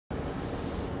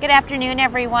Good afternoon,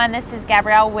 everyone. This is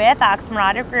Gabrielle with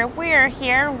Oxmoor Toyota Group. We are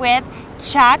here with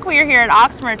Chuck. We are here at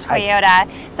Oxmoor Toyota. Hi.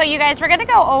 So you guys, we're going to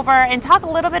go over and talk a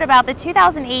little bit about the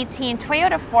 2018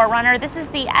 Toyota 4Runner. This is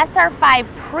the SR5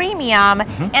 Premium,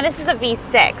 and this is a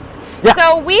V6. Yeah.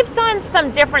 So we've done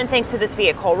some different things to this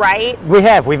vehicle, right? We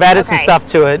have. We've added some stuff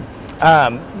to it.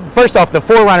 First off, the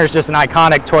 4Runner is just an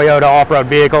iconic Toyota off-road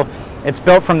vehicle. It's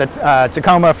built from the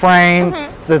Tacoma frame.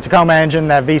 It's the Tacoma engine,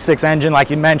 that V6 engine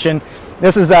like you mentioned.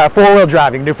 This is four-wheel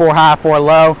drive. You can do 4 high, 4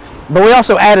 low. But we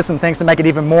also added some things to make it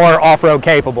even more off-road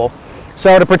capable.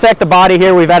 So to protect the body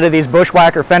here, we've added these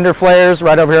bushwhacker fender flares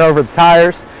right over here over the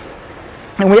tires.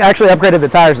 And we actually upgraded the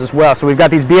tires as well. So we've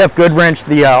got these BF Goodwrench,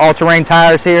 the all-terrain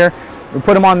tires here. We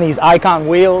put them on these Icon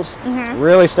wheels,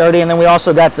 really sturdy. And then we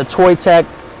also got the Toy Tech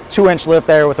 2-inch lift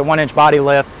there with a 1-inch body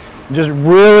lift. Just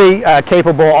really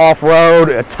capable off-road,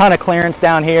 a ton of clearance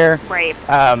down here. Right.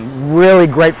 Really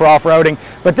great for off-roading.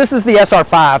 But this is the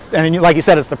SR5, and like you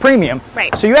said, it's the premium.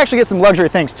 Right. So you actually get some luxury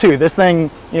things too. This thing,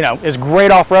 you know, is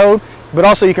great off-road, but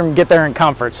also you can get there in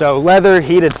comfort. So leather,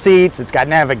 heated seats, it's got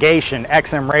navigation,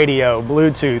 XM radio,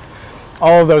 Bluetooth,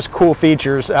 all of those cool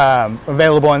features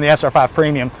available in the SR5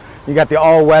 Premium. You got the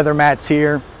all-weather mats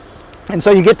here. And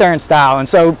so you get there in style. And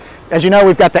so, as you know,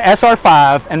 we've got the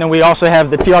SR5, and then we also have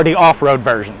the TRD off-road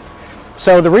versions.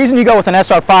 So the reason you go with an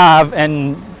SR5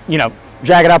 and, you know,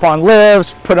 jack it up on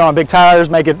lifts, put it on big tires,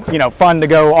 make it, you know, fun to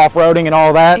go off-roading and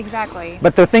all that. Exactly.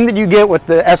 But the thing that you get with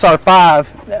the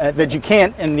SR5 that you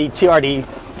can't in the TRD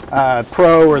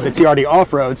Pro or the TRD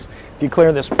off-roads, if you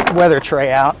clear this weather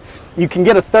tray out, you can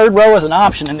get a third row as an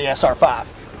option in the SR5.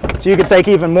 So you can take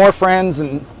even more friends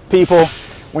and people.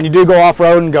 When you do go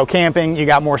off-road and go camping, you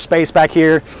got more space back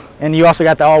here, and you also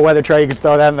got the all-weather tray. You can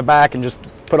throw that in the back and just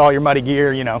put all your muddy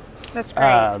gear, you know. That's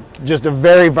great. Just a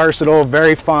very versatile,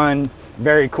 very fun,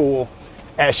 very cool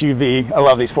SUV. I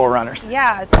love these 4Runners.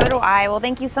 Yeah, so do I. Well,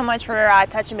 thank you so much for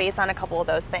touching base on a couple of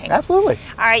those things. Absolutely.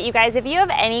 All right, you guys, if you have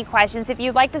any questions, if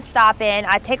you'd like to stop in,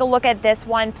 take a look at this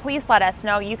one, please let us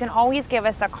know. You can always give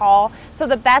us a call. So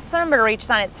the best phone number to reach us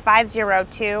on, it's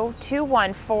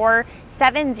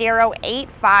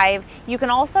 502-214-7085. You can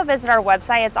also visit our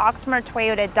website. It's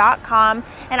oxmoortoyota.com,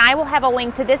 and I will have a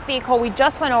link to this vehicle we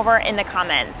just went over in the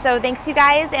comments. So thanks, you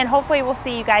guys, and hopefully we'll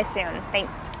see you guys soon.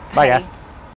 Thanks. Bye, guys.